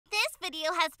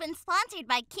video has been sponsored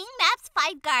by King Maps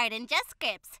 5 Guard and Just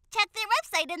Scripts. Check their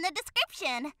website in the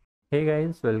description. Hey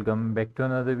guys, welcome back to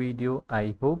another video.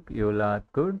 I hope you all are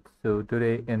good. So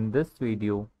today in this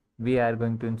video, we are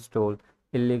going to install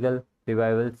illegal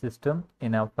revival system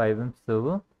in our FiveM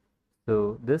server.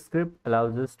 So this script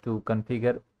allows us to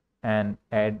configure and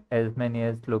add as many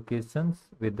as locations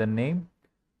with the name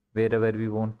wherever we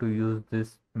want to use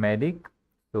this medic.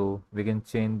 So we can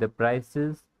change the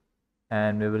prices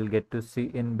and we will get to see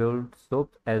inbuilt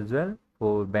soaps as well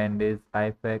for bandage,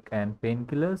 eye pack and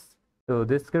painkillers. So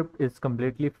this script is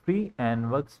completely free and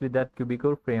works with that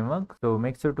QBCore framework. So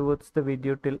make sure to watch the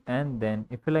video till end. Then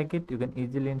if you like it, you can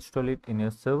easily install it in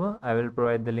your server. I will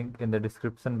provide the link in the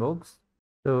description box.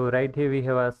 So right here we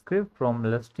have a script from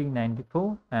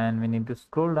Lusty94 and we need to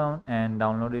scroll down and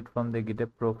download it from the GitHub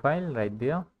profile right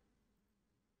there.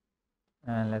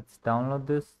 And let's download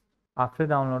this. After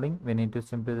downloading, we need to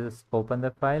simply just open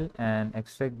the file and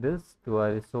extract this to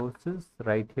our resources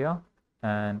right here.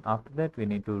 And after that, we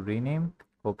need to rename,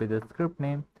 copy the script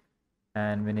name,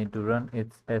 and we need to run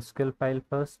its SQL file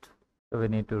first. So we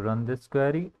need to run this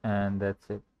query and that's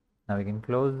it. Now we can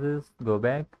close this, go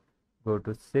back, go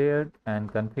to shared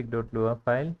and config.lua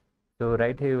file. So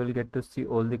right here you will get to see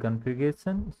all the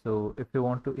configuration. So if you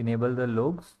want to enable the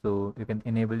logs, so you can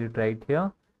enable it right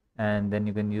here, and then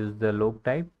you can use the log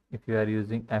type. If you are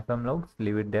using FM logs,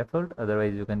 leave it default.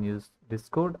 Otherwise you can use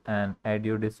Discord and add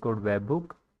your Discord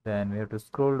webhook. Then we have to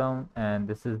scroll down and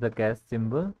this is the cache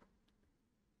symbol.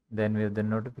 Then we have the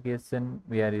notification.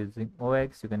 We are using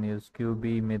OX. You can use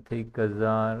QB, Mythic,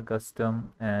 Quasar,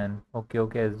 Custom and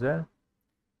OK as well.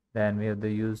 Then we have the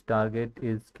use target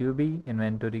is QB,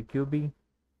 inventory QB,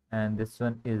 and this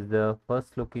one is the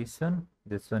first location.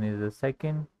 This one is the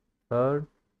second, third.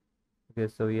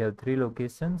 Okay, so we have 3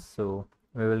 locations. So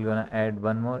we will gonna add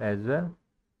one more as well.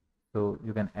 So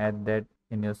you can add that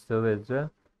in your server as well.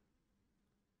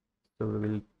 So we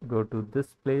will go to this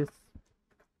place.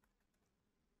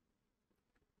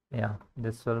 Yeah,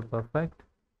 this will perfect.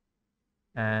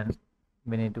 And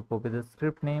we need to copy the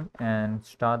script name and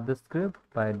start the script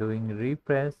by doing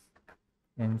refresh,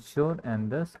 ensure and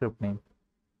the script name.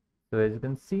 So as you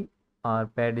can see, our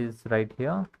pad is right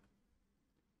here.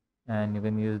 And you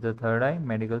can use the third eye,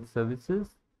 medical services,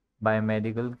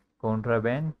 biomedical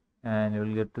contraband, and you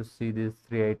will get to see these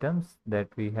 3 items that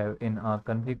we have in our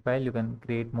config file. You can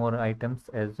create more items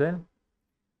as well,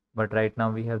 but right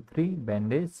now we have 3: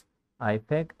 bandage, eye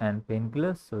pack and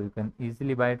painkillers. So you can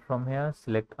easily buy it from here.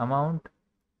 Select amount,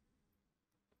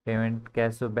 payment,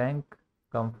 cash or bank,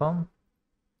 confirm,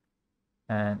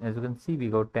 and as you can see we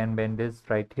got 10 bandages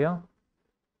right here.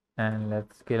 And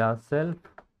let's scale ourselves.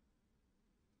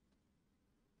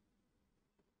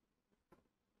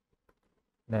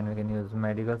 Then we can use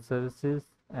medical services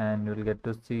and you will get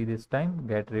to see this time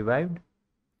get revived,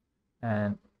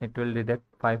 and it will deduct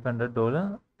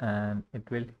 $500 and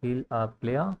it will heal our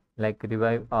player, like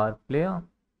revive our player.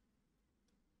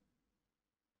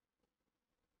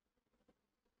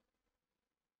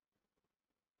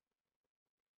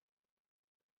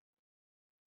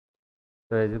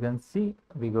 So as you can see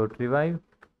we got revived,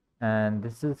 and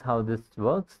this is how this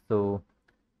works. So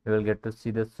we will get to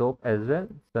see the soap as well.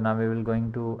 So now we will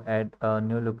going to add a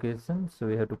new location. So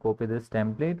we have to copy this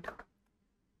template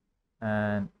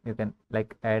and you can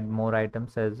like add more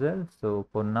items as well. So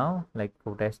for now, like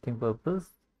for testing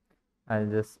purpose, I'll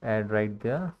just add right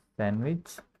there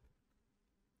sandwich,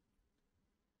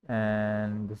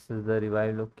 and this is the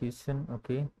revive location.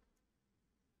 Okay,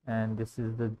 and this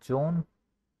is the zone.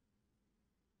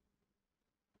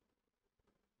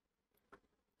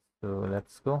 So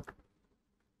let's go.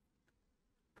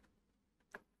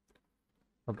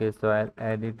 Okay, so I'll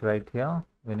add it right here.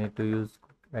 We need to use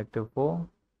vector 4,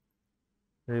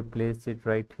 replace it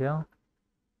right here.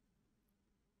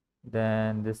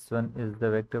 Then this one is the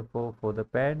vector 4 for the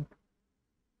pad.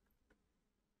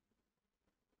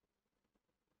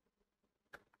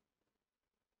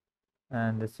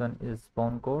 And this one is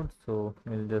spawn code, so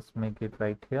we'll just make it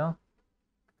right here.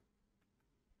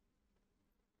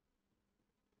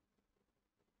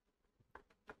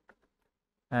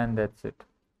 And that's it.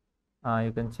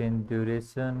 You can change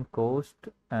duration, cost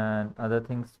and other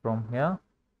things from here.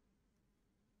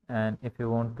 And if you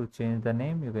want to change the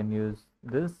name, you can use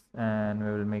this and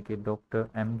we will make it Dr.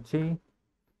 MJ.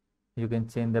 You can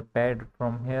change the pad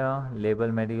from here,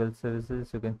 label medical services.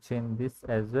 You can change this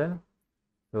as well.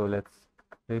 So let's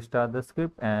restart the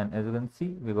script, and as you can see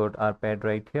we got our pad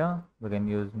right here. We can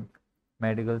use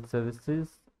medical services,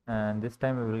 and this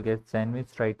time we will get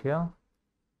sandwich right here.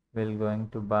 We're going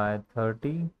to buy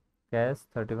 30 cash,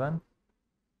 31,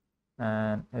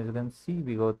 and as you can see,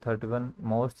 we got 31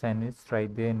 more sandwiches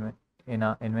right there in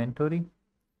our inventory.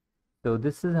 So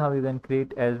this is how you can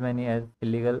create as many as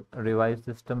illegal revive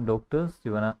system doctors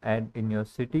you wanna add in your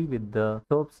city with the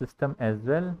soap system as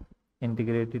well.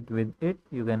 Integrated with it,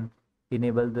 you can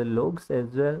enable the logs as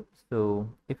well. So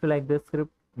if you like this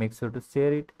script, make sure to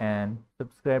share it and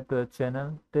subscribe to our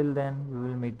channel. Till then, we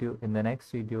will meet you in the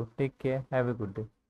next video. Take care. Have a good day.